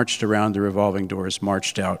party. He marched around the revolving doors,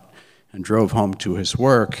 marched out, and drove home to his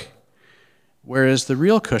work. Whereas the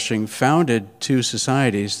real Cushing founded two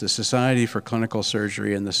societies, the Society for Clinical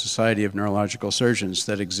Surgery and the Society of Neurological Surgeons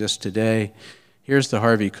that exist today. Here's the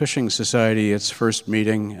Harvey Cushing Society, its first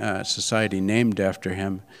meeting, a society named after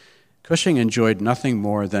him. Cushing enjoyed nothing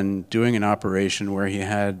more than doing an operation where he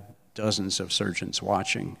had dozens of surgeons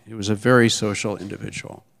watching. He was a very social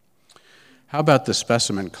individual. How about the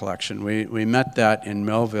specimen collection? We met that in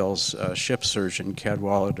Melville's ship surgeon,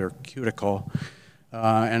 Cadwallader Cuticle.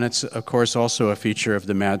 And it's, of course, also a feature of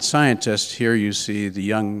the mad scientist. Here you see the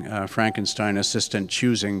young Frankenstein assistant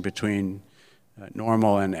choosing between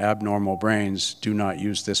normal and abnormal brains. Do not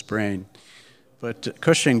use this brain. But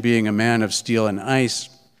Cushing, being a man of steel and ice,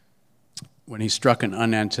 when he struck an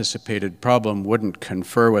unanticipated problem, wouldn't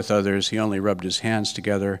confer with others. He only rubbed his hands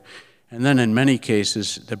together. And then in many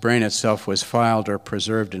cases, the brain itself was filed or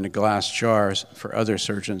preserved in a glass jar for other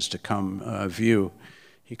surgeons to come view.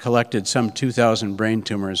 He collected some 2,000 brain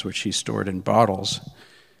tumors, which he stored in bottles.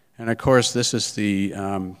 And of course, this is the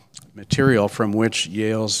material from which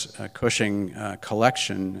Yale's Cushing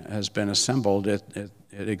collection has been assembled. It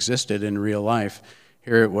existed in real life.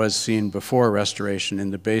 Here it was seen before restoration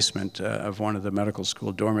in the basement of one of the medical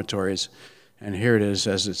school dormitories. And here it is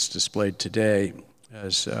as it's displayed today,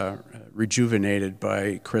 as rejuvenated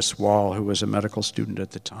by Chris Wall, who was a medical student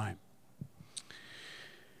at the time.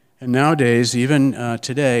 And nowadays, even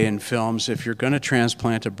today in films, if you're going to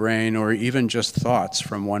transplant a brain or even just thoughts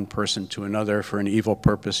from one person to another for an evil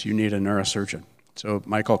purpose, you need a neurosurgeon. So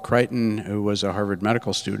Michael Crichton, who was a Harvard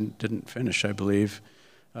medical student, didn't finish, I believe,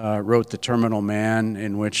 wrote The Terminal Man,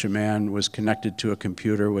 in which a man was connected to a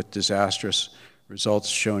computer with disastrous results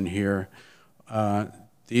shown here.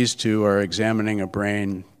 These two are examining a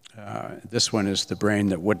brain. This one is the brain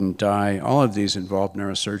that wouldn't die. All of these involve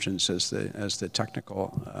neurosurgeons as the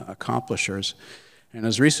technical accomplishers. And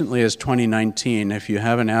as recently as 2019, if you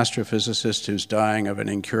have an astrophysicist who's dying of an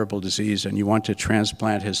incurable disease and you want to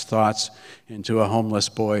transplant his thoughts into a homeless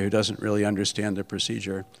boy who doesn't really understand the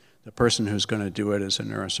procedure, the person who's going to do it is a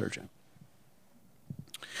neurosurgeon.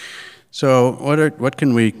 So what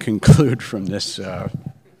can we conclude from this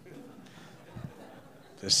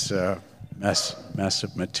mess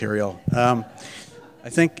of material? I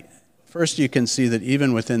think first you can see that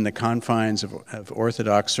even within the confines of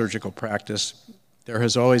orthodox surgical practice, there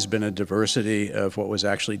has always been a diversity of what was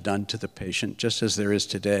actually done to the patient, just as there is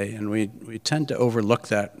today. And we tend to overlook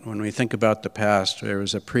that when we think about the past. There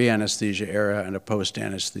was a pre-anesthesia era and a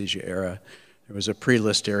post-anesthesia era. There was a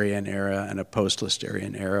pre-Listerian era and a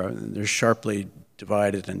post-Listerian era. And they're sharply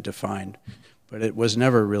divided and defined. But it was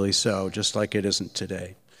never really so, just like it isn't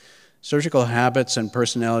today. Surgical habits and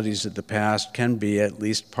personalities of the past can be at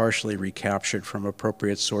least partially recaptured from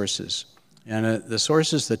appropriate sources. And the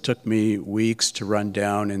sources that took me weeks to run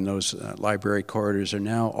down in those library corridors are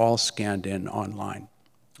now all scanned in online.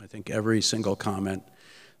 I think every single comment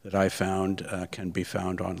that I found can be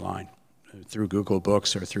found online through Google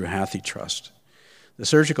Books or through HathiTrust. The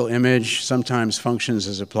surgical image sometimes functions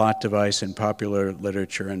as a plot device in popular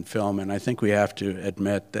literature and film, and I think we have to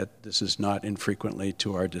admit that this is not infrequently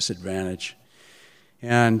to our disadvantage.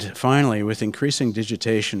 And finally, with increasing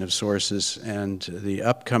digitation of sources and the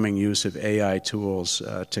upcoming use of AI tools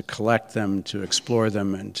to collect them, to explore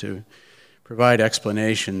them, and to provide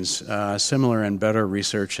explanations, similar and better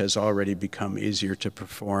research has already become easier to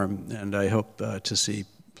perform, and I hope to see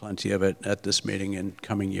plenty of it at this meeting in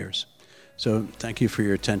coming years. So thank you for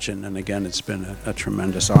your attention, and again, it's been a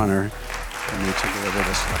tremendous honor for me to deliver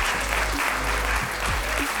this lecture.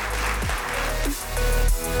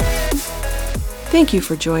 Thank you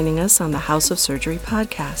for joining us on the House of Surgery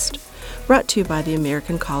podcast, brought to you by the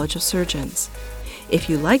American College of Surgeons. If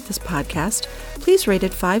you like this podcast, please rate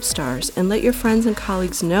it 5 stars and let your friends and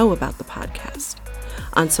colleagues know about the podcast.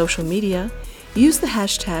 On social media, use the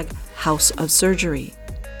hashtag House of Surgery.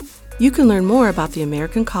 You can learn more about the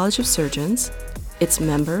American College of Surgeons, its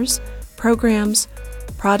members, programs,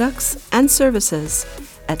 products, and services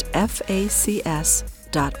at facs.org.